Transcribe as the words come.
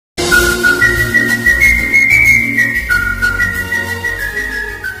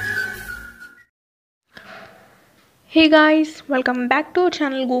Hey guys, welcome back to our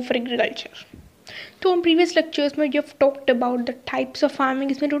channel Go for Agriculture. तो हम previous lectures में जब talked about the types of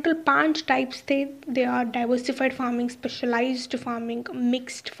farming, इसमें total 5 types थे. They are diversified farming, specialised farming,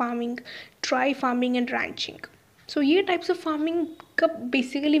 mixed farming, try farming and ranching. सो ये types of farming का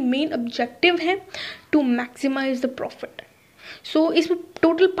basically main objective है to maximise the profit. सो इसमें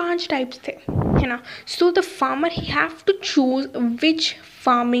total 5 types थे, है ना. So the farmer he have to choose which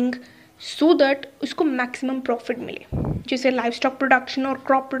farming so that उसको maximum profit मिले. जैसे लाइफ स्टॉक प्रोडक्शन और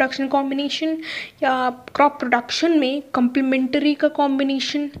क्रॉप प्रोडक्शन कॉम्बिनेशन, या क्रॉप प्रोडक्शन में कम्प्लीमेंट्री का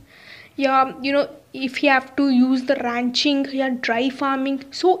कॉम्बिनेशन, या if you have to use the ranching या dry farming.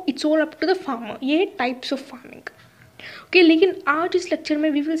 So it's all up to the farmer. ये टाइप्स ऑफ फार्मिंग. ओके, लेकिन आज इस लेक्चर में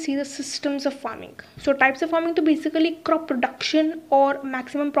we will see the systems of farming. So types of farming तो basically crop production और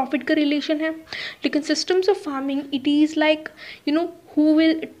maximum profit का relation है, लेकिन systems of farming it is like who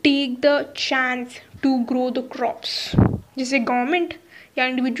will take the chance to grow the crops. जैसे government या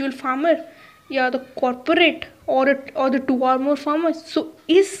individual farmer या the corporate और the 2 or more farmers. सो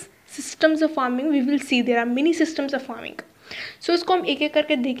इस systems of farming we will see there are many systems of farming. सो इसको हम एक एक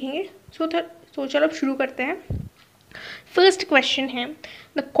करके देखेंगे. सो चलो अब शुरू करते हैं. फर्स्ट क्वेश्चन है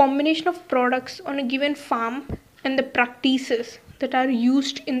the combination of products on a given farm and the practices that are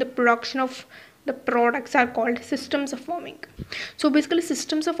used in the production of the products are called systems of farming. So basically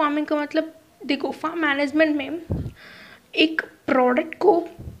systems of farming का मतलब देखो, farm management में एक product को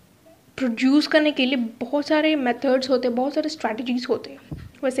produce करने के लिए बहुत सारे मेथड्स होते हैं, बहुत सारे स्ट्रैटेजीज होते हैं.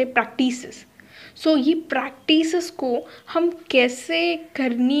 वैसे प्रैक्टिसेस. सो ये प्रैक्टिसेस को हम कैसे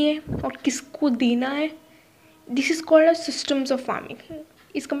करनी है और किसको देना है, this is called as systems of farming.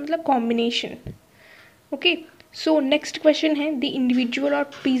 इसका मतलब combination. Okay, so next question है द इंडिविजुअल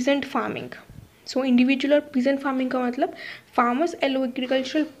और पीजेंट फार्मिंग. सो इंडिविजुअल और पीजेंट फार्मिंग का मतलब farmers yellow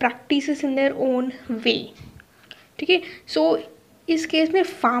agricultural practices in their own way. ठीक है. सो इस केस में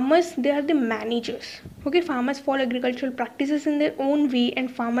farmers they are the managers. Okay, farmers follow agricultural practices in their own way and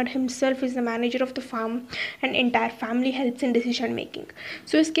farmer himself is the manager of the farm and entire family helps in decision making.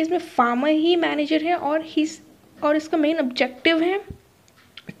 सो इस case में farmer ही manager है और इसका main objective है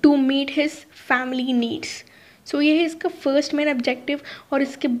to meet his family needs. सो ये है इसका first main objective, और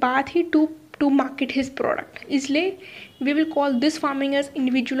इसके बाद ही टू मार्केट हिज प्रोडक्ट. इसलिए we will call this farming as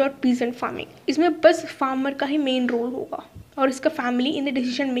individual और पीजेंट फार्मिंग. इसमें बस फार्मर का ही मेन रोल होगा और इसका family in the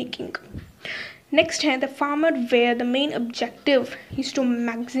decision making. Next है the farmer where the main objective is to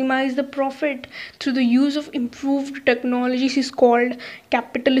maximise the profit through the use of improved technologies is called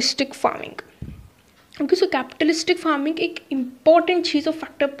capitalistic farming. Okay, so capitalistic farming एक important cheese of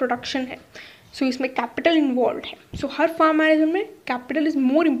factor production है. सो इसमें capital involve है. सो her farm management में capital is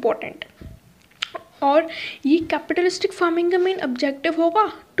more important. और ये capitalistic farming का main objective होगा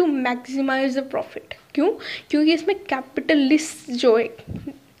to maximise the profit. क्यों? क्योंकि इसमें कैपिटलिस्ट जो है,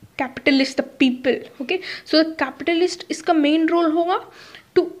 capitalist the people. Okay, so the capitalist इसका मेन रोल होगा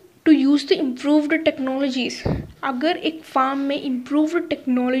to use the improved technologies. अगर एक फार्म में improved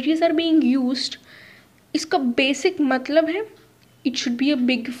technologies are being used, इसका बेसिक मतलब है it should be a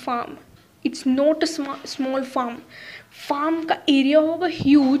big farm. It's not a small farm. Farm का area होगा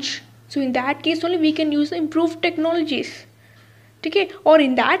huge. So in that case only we can use the improved technologies. ठीक है. और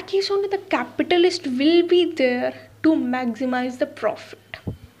in that case only the capitalist will be there to maximize the profit.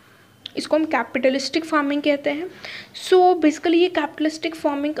 इसको हम capitalistic farming कहते हैं. So basically ये कैपिटलिस्टिक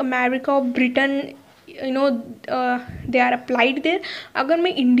फार्मिंग अमेरिका और Britain they are applied there. अगर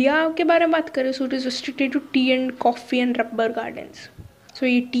मैं इंडिया के बारे में बात करें, so it is restricted to T and coffee and rubber gardens. सो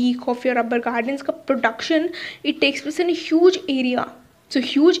ये टी, कॉफ़ी और रबर गार्डन्स का production it takes place in a huge area. So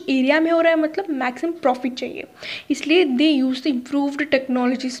huge area में हो रहा है, मतलब मैक्सिमम प्रॉफिट चाहिए, इसलिए दे यूज द इम्प्रूव्ड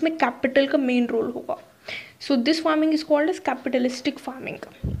टेक्नोलॉजी. इसमें कैपिटल का मेन रोल होगा. So this farming is called as capitalistic farming.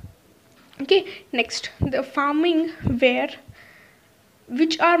 Okay, next the farming where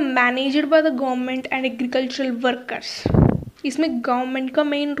which are managed by the government and agricultural workers. इसमें government का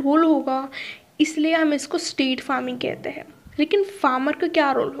main role होगा, इसलिए हम इसको state farming कहते हैं. लेकिन फार्मर का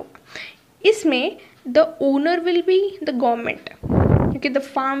क्या रोल होगा? इसमें the owner will be the government. Okay, the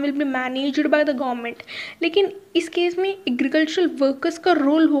farm will be managed by the government. लेकिन इस केस में एग्रीकल्चरल वर्कर्स का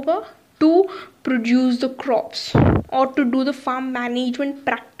रोल होगा टू प्रोड्यूस द क्रॉप्स और to do the farm management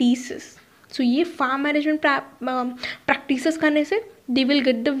practices. सो ये फार्म मैनेजमेंट प्रैक्टिसेस करने से they will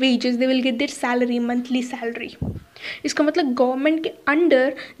get the wages, they will get there salary, monthly salary. इसका मतलब गवर्नमेंट के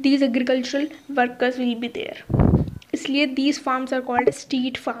under these agricultural workers will be there. इसलिए these farms are called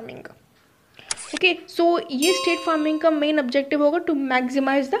state farming. Okay, सो ये state farming का main objective होगा to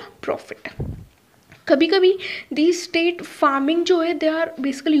maximise the profit. कभी कभी दी state farming जो है they are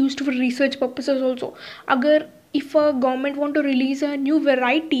basically used for research purposes also. अगर if a government want to release a new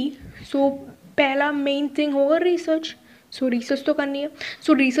variety, सो पहला main thing होगा रिसर्च. सो रिसर्च तो करनी है.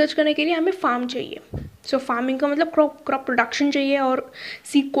 सो रिसर्च करने के लिए हमें फार्म चाहिए. सो फार्मिंग का मतलब क्रॉप प्रोडक्शन चाहिए, और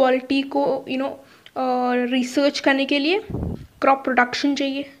सी क्वालिटी को रिसर्च करने के लिए क्रॉप प्रोडक्शन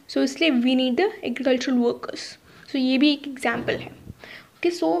चाहिए. सो इसलिए we need the agricultural workers. सो ये भी एक एग्जाम्पल है. Okay,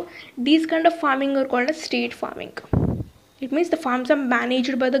 so these kind of farming are called as state farming. It means the farms are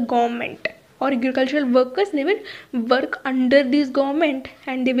managed by the government, or agricultural workers, they will work under this government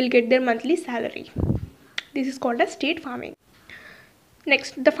and they will get their monthly salary. This is called as state farming.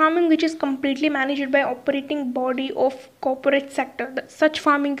 Next, the farming which is completely managed by operating body of corporate sector. Such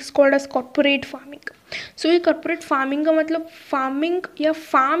farming is called as corporate farming. So ये corporate farming का मतलब farming या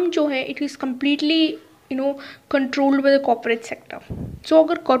farm जो है it is completely controlled by the corporate sector. So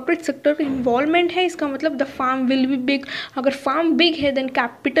अगर corporate sector का involvement है इसका मतलब the farm will be big. अगर farm big है then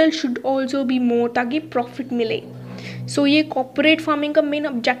capital should also be more ताकि profit मिले. So ये corporate farming का main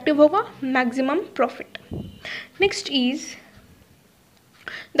objective होगा maximum profit. Next is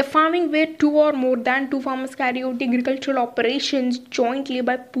the farming where two or more than two farmers carry out the agricultural operations jointly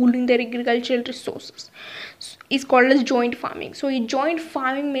by pooling their agricultural resources is called as joint farming. So ये joint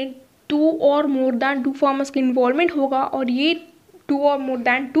farming में two or more than two farmers का involvement होगा, और ये two or more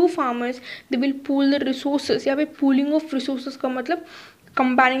than two farmers they will pool the resources. यहाँ पे pooling of resources का मतलब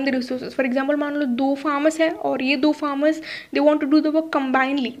combining the resources. For example मान लो दो farmers है और ये दो farmers they want to do the work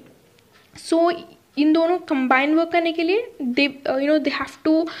combinedly. So इन दोनों कंबाइन वर्क करने के लिए they have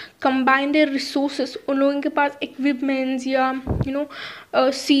to combine there resources. उन लोगों के पास इक्विपमेंट्स या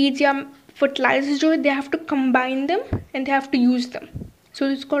सीड्स या फर्टिलाइजर्स जो है they have to combine them and they have to use them. So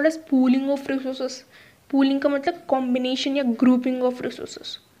it's called as pooling of resources. Pooling का मतलब कॉम्बिनेशन या grouping of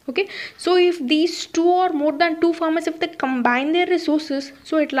resources. Okay, so if these two or more than two farmers if they combine their resources,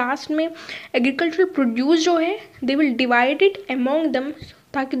 so at last में agricultural produce जो है they will divide it among them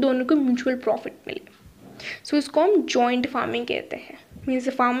ताकि दोनों को mutual profit मिले. सो इसको हम joint farming कहते हैं. Means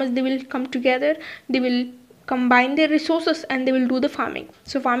the farmers they will come together, they will combine there resources and they will do the farming.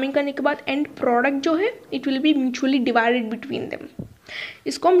 So farming करने के बाद एंड प्रोडक्ट जो है it will be mutually divided between them.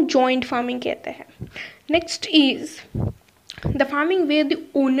 इसको हम joint farming कहते हैं. Next is the farming where the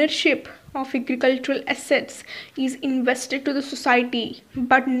ownership of agricultural assets is invested to the society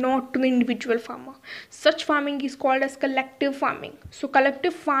but not to the individual farmer. Such farming is called as collective farming. So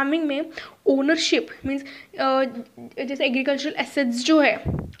collective farming में ownership means जैसे agricultural assets जो है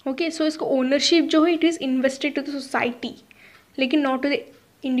okay, so इसका ownership जो है it is invested to the society लेकिन not to the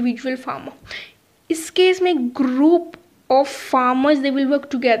individual farmer. इस case में group of farmers they will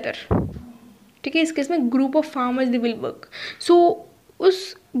work together. ठीक है, इस केस में group of farmers they will work. सो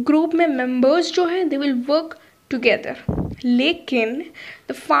उस ग्रुप में मेंबर्स जो है दे विल वर्क टुगेदर, लेकिन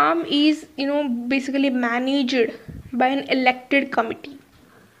the farm is basically managed by an elected committee.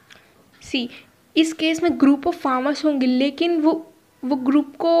 सी इस केस में ग्रुप ऑफ फार्मर्स होंगे लेकिन वो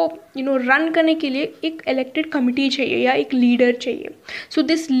ग्रुप को रन करने के लिए एक इलेक्टेड कमिटी चाहिए या एक लीडर चाहिए. सो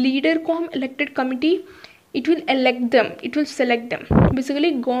दिस लीडर को हम elected committee it will elect them, it will select them.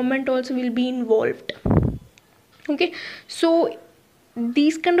 Basically government also will be involved. Okay, so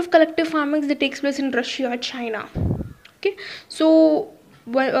these kind of collective farmings that takes place in Russia, China. Okay, so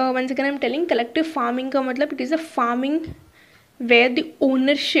once again I'm telling collective farming का मतलब it is a farming where the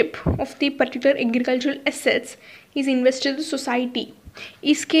ownership of the particular agricultural assets is invested in the society.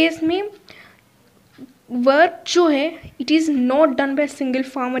 इस case में work जो है it is not done by single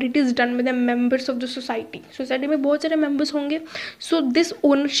farmer, it is done by the members of the society. Society में बहुत सारे members होंगे. So this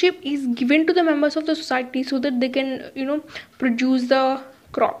ownership is given to the members of the society so that they can produce the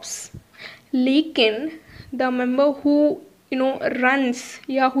crops. लेकिन the member who runs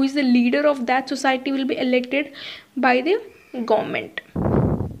या who is the leader of that society will be elected by the government.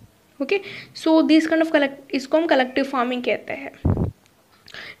 Okay, so this kind of इसको हम collective farming कहते हैं.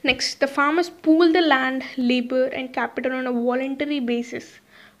 Next, the farmers pool the land, labor and capital on a voluntary basis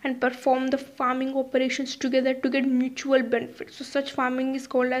and perform the farming operations together to get mutual benefits. So such farming is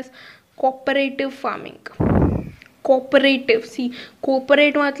called as cooperative farming. Cooperative, see,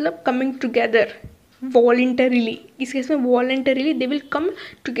 cooperate मतलब coming together voluntarily. इस case में voluntarily they will come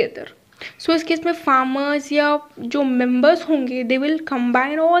together. So इस case में farmers या जो members होंगे they will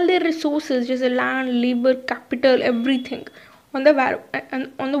combine all their resources जैसे land, labor, capital, everything on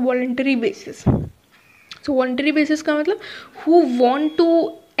the voluntary basis. So voluntary basis का मतलब who want to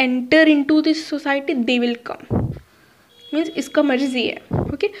enter into this society they will come, means इसका मर्जी है.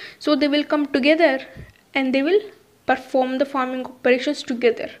 Okay, so they will come together and they will perform the farming operations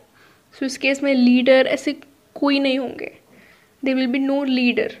together. So इस case में leader ऐसे कोई नहीं होंगे. There will be no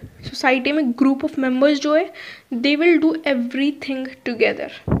leader. Society में ग्रुप ऑफ मेंबर्स जो है they will do everything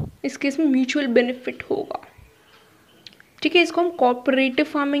together. इस केस में म्यूचुअल बेनिफिट होगा. ठीक है, इसको हम कॉर्पोरेटिव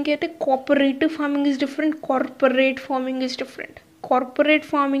फार्मिंग कहते हैं. Corporative farming is different, corporate farming is different. Corporate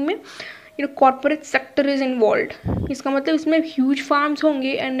farming में कॉर्पोरेट सेक्टर इज इन्वॉल्व. इसका मतलब इसमें ह्यूज फार्म्स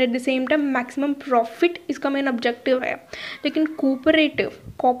होंगे and at the same time maximum profit इसका मेन ऑब्जेक्टिव है. लेकिन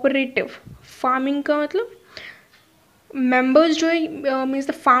कोऑपरेटिव फार्मिंग का मतलब मेंबर्स जो है मीन्स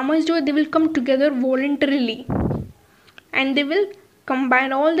द फार्मर्स जो है they will come together voluntarily and they will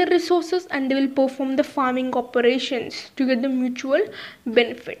combine all their resources and they will perform the farming operations to get the mutual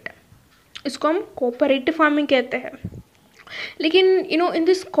benefit. इसको हम cooperative farming कहते हैं. लेकिन in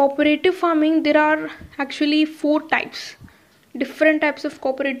this cooperative farming there are actually 4 types, different types of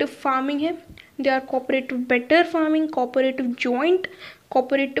cooperative farming है. They are cooperative better farming, cooperative joint,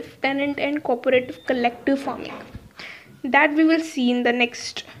 cooperative tenant and cooperative collective farming. That we will see in the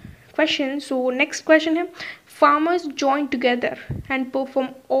next question. So next question है, farmers join together and perform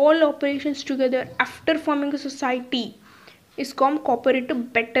all operations together after forming a society. इसको हम cooperative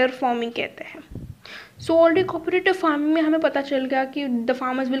better farming कहते हैं. So already cooperative farming में हमें पता चल गया कि the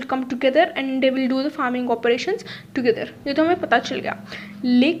farmers will come together and they will do the farming operations together. ये तो हमें पता चल गया.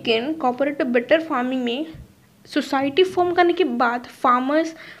 लेकिन cooperative better farming में society form करने के बाद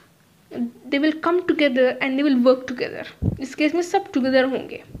farmers they will come together and they will work together. इस केस में सब together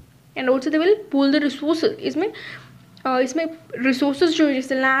होंगे and also they will pool the resources. इसमें resources जो है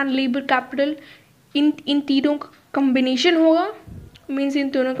जैसे land, labor, capital, इन तीनों का combination होगा, मीन्स इन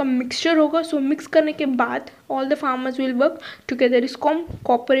तीनों का मिक्सचर होगा. सो मिक्स करने के बाद all the farmers will work together. इसको हम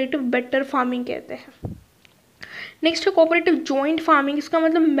cooperative better farming कहते हैं. नेक्स्ट है cooperative joint farming. इसका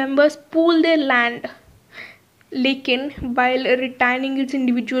मतलब members pool their land लेकिन while retaining its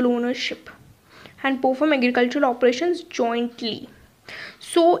individual ownership and perform agricultural operations jointly.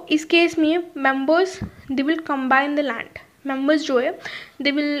 सो इस केस में members they will combine the land. Members जो है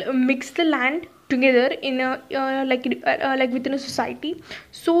they will mix the land together in like with in a society.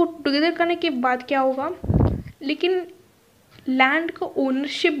 So together करने के बाद क्या होगा, लेकिन लैंड का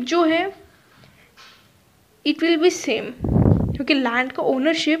ओनरशिप जो है इट विल बी सेम. क्योंकि लैंड का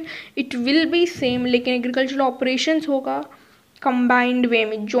ownership it will be same, लेकिन एग्रीकल्चरल ऑपरेशंस होगा कंबाइंड वे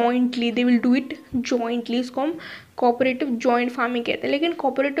में, jointly they will do it jointly. इसको हम कोऑपरेटिव जॉइंट फार्मिंग कहते हैं. लेकिन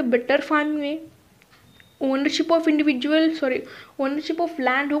कोऑपरेटिव बेटर फार्मिंग में ओनरशिप ऑफ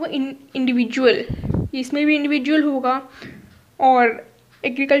लैंड होगा इंडिविजुअल. इसमें भी इंडिविजुअल होगा और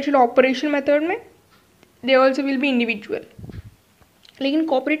एग्रीकल्चरल ऑपरेशन मेथड में they also will be individual. लेकिन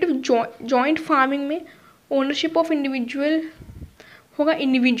कोऑपरेटिव जॉइंट फार्मिंग में ओनरशिप ऑफ इंडिविजुअल होगा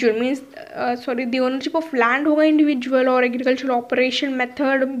individual means the ownership of land होगा इंडिविजुअल और एग्रीकल्चरल ऑपरेशन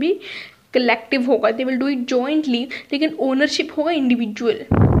मेथड भी कलेक्टिव होगा. They will do it jointly लेकिन ओनरशिप होगा इंडिविजुअल.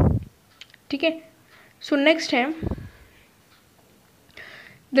 ठीक है. सो नेक्स्ट है,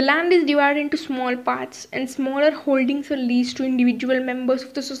 the land is divided into small parts and smaller holdings are leased to individual members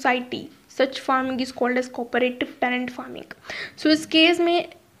of the society. Such farming is called as cooperative tenant farming. सो इस case में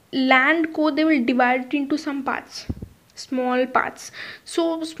land को they will divide into some parts, small parts.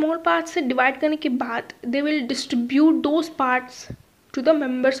 So small parts से divide करने के बाद they will distribute those parts to the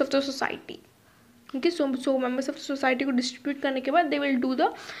members of the society. Okay, so members of the society को distribute करने के बाद they will do the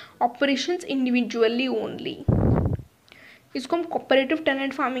operations individually only. इसको हम cooperative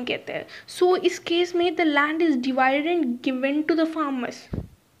tenant farming कहते हैं. So इस केस में the land is divided and given to the farmers.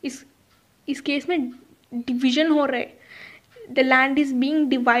 इस केस में division हो रहा है, the land is being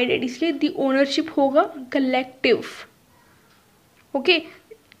divided, इसलिए the ownership होगा collective. Okay,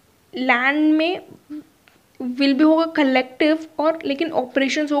 land में विल भी होगा कलेक्टिव और लेकिन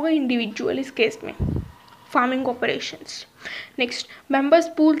ऑपरेशंस होगा इंडिविजुअल इस केस में farming operations. Next, members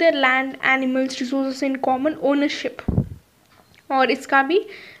pool there land animals resources in common ownership और इसका भी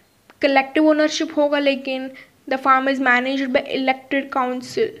कलेक्टिव ओनरशिप होगा लेकिन the farm is managed by elected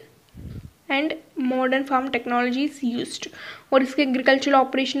council and modern farm technology is used. और इसके एग्रीकल्चरल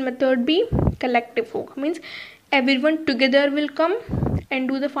ऑपरेशन मेथड भी collective होगा means everyone together will come and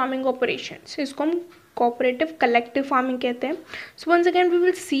do the farming operations. इसको हम cooperative collective farming कहते हैं. So once again we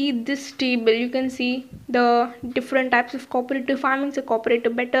will see this table. You can see the different types of cooperative farming, so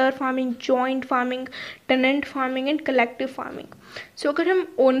cooperative better farming, joint farming, tenant farming and collective farming. So अगर हम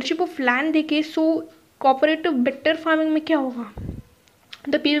ownership of land देखें, so cooperative better farming में क्या होगा,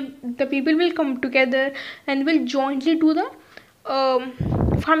 the people will come together and will jointly do the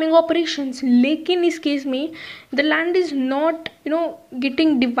farming operations. लेकिन इस case में the land is not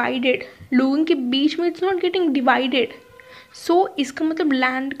getting divided. लोगों के बीच में इट्स नॉट गेटिंग डिवाइडेड. सो इसका मतलब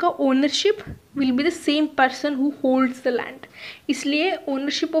लैंड का ownership will be the same person who holds the land, इसलिए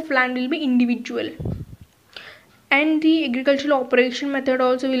ownership of land will be individual. And the agricultural operation method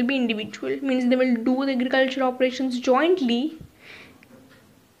also will be individual, means they will do the agricultural operations jointly.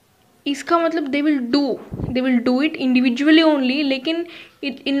 इसका मतलब they will do it individually only, लेकिन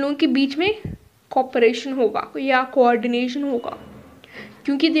इन लोगों के बीच में cooperation होगा या coordination होगा,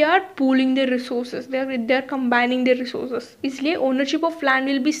 क्योंकि they are pooling their resources, they are combining their resources. इसलिए ownership of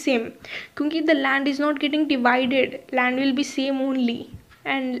land will be same, क्योंकि the land is not getting divided, land will be same only,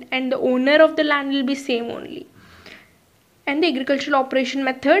 and the owner of the land will be same only, and the agricultural operation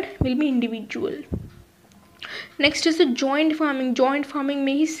method will be individual. Next is joint farming. Joint farming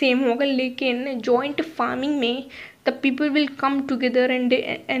में ही same होगा, लेकिन joint farming में the people will come together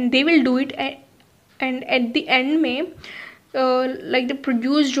and they will do it, and at the end में like the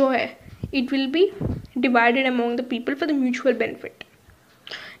produce जो है it will be divided among the people for the mutual benefit.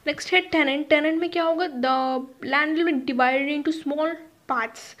 Next है tenant. Tenant में क्या होगा, the land will be divided into small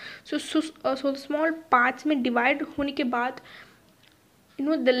parts. So small parts में divide होने के बाद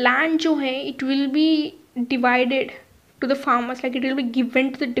द लैंड जो है it will be divided to the farmers, like it will be given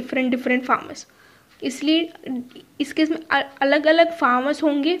to the different farmers. इसलिए इस केस में अलग अलग फार्मर्स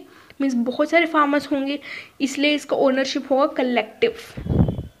होंगे, मीन्स बहुत सारे फार्मर्स होंगे, इसलिए इसका ओनरशिप होगा कलेक्टिव.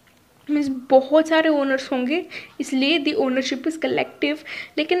 मीन्स बहुत सारे ओनर्स होंगे, इसलिए द ओनरशिप इज कलेक्टिव.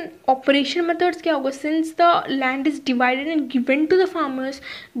 लेकिन ऑपरेशन मेथड्स क्या होगा, since the land is divided and given to the farmers,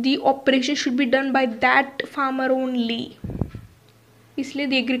 the operation should be done by that farmer only, इसलिए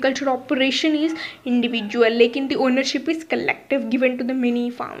the agriculture operation is individual, लेकिन the ownership is collective given to the many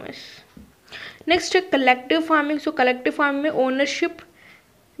farmers. Next है collective farming. सो collective farming में ownership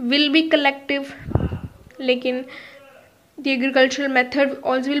will be collective, लेकिन the agricultural method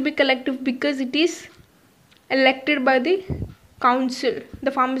also will be collective because it is elected by the council.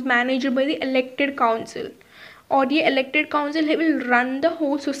 The farm is managed by the elected council, और ये elected council will run the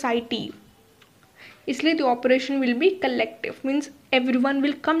whole society. इसलिए the operation will be collective, means everyone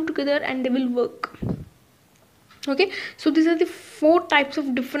will come together and they will work. Okay, so these are the 4 types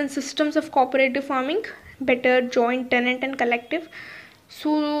of different systems of cooperative farming: better, joint, tenant and collective.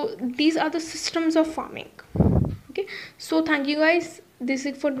 So these are the systems of farming. Okay, so thank you guys, this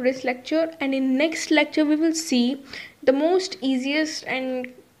is for today's lecture, and in next lecture we will see the most easiest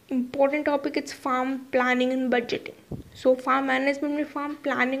and important topic, it's farm planning and budgeting. So farm management में farm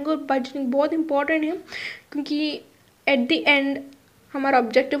planning और budgeting बहुत important है, क्योंकि at the end हमारा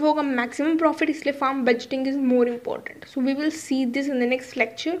objective होगा maximum profit, इसलिए farm budgeting is more important. So we will see this in the next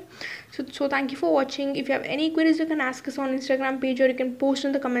lecture. So thank you for watching. If you have any queries, you can ask us on Instagram page, or you can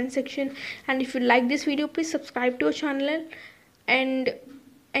post in the comment section. And if you like this video, please subscribe to our channel and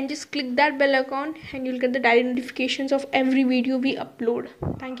just click that bell icon, and you'll get the daily notifications of every video we upload.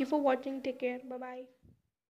 Thank you for watching. Take care. Bye bye.